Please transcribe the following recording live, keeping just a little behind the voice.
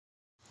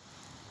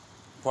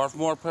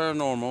Parthemore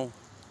Paranormal.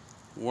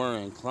 We're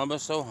in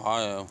Columbus,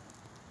 Ohio.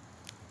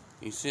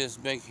 You see this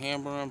big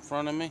hammer in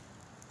front of me?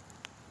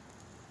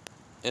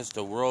 It's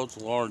the world's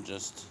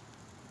largest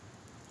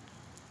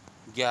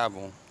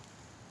gavel.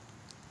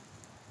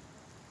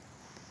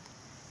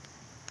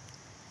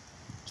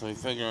 So we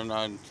figured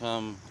I'd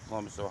come to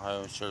Columbus,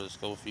 Ohio and share this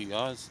skill with you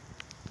guys.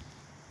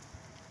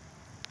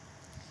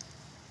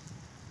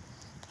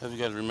 Hope you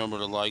guys remember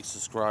to like,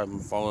 subscribe,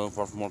 and follow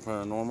for more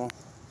Paranormal.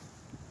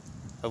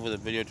 Hopefully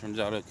the video turns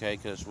out okay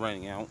because it's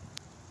raining out.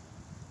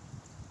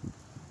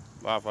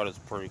 But I thought it's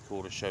pretty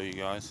cool to show you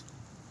guys.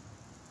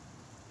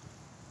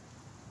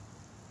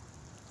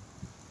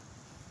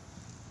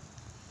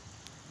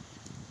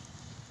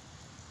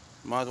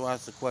 Might as well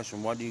ask the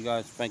question, what do you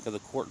guys think of the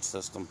court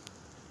system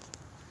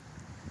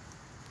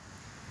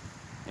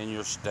in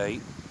your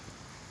state?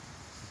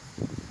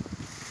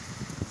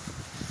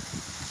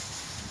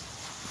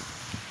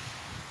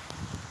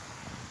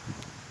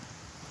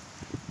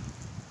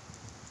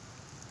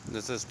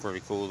 This is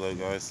pretty cool though,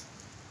 guys.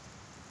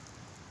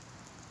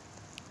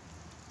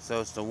 So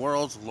it's the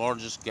world's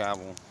largest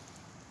gavel.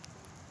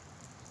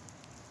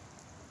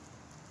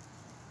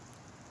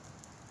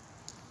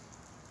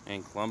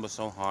 In Columbus,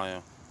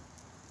 Ohio.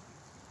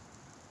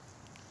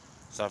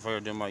 So I figured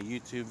I'd do my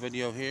YouTube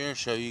video here,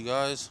 show you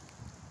guys.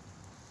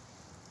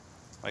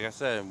 Like I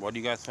said, what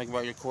do you guys think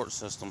about your court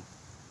system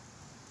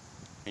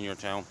in your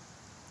town?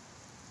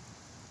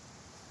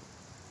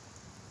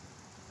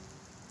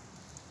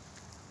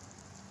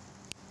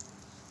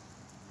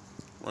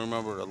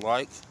 Remember to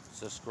like,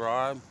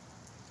 subscribe,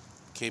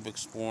 keep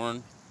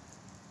exploring,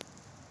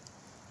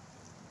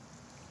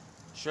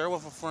 share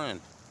with a friend.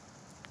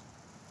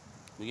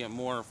 We get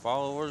more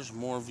followers,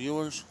 more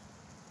viewers.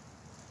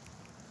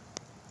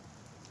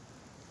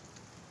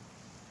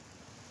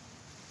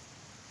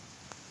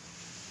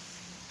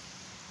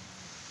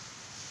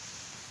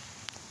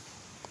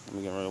 Let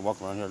me get ready to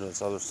walk around here to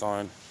this other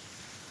sign.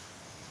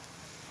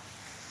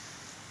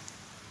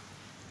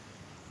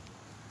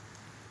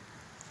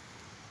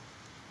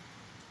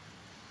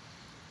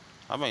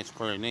 I think it's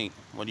pretty neat.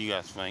 What do you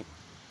guys think?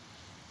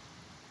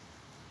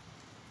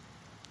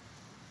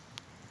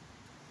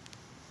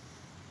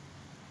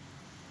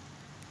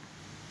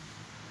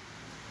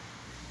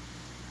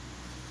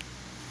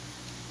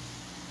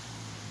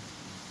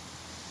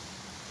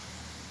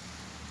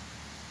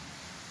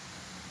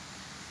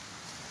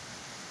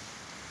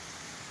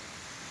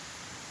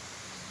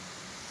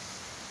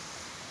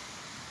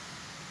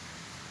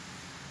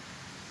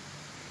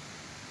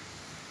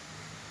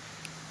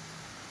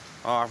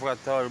 Oh, I forgot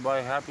to tell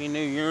everybody Happy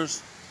New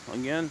Year's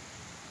again.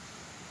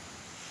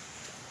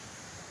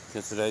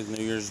 Because today's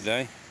New Year's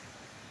Day.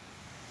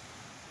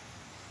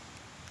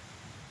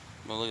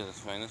 But look at this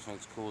thing. This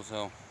thing's cool as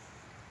hell.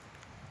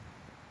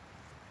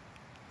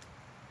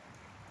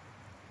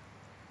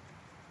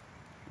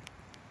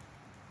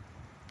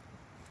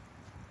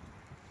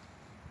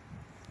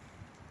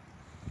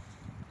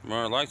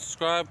 Remember to like,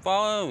 subscribe,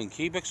 follow, and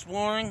keep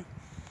exploring.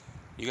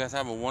 You guys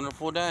have a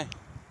wonderful day.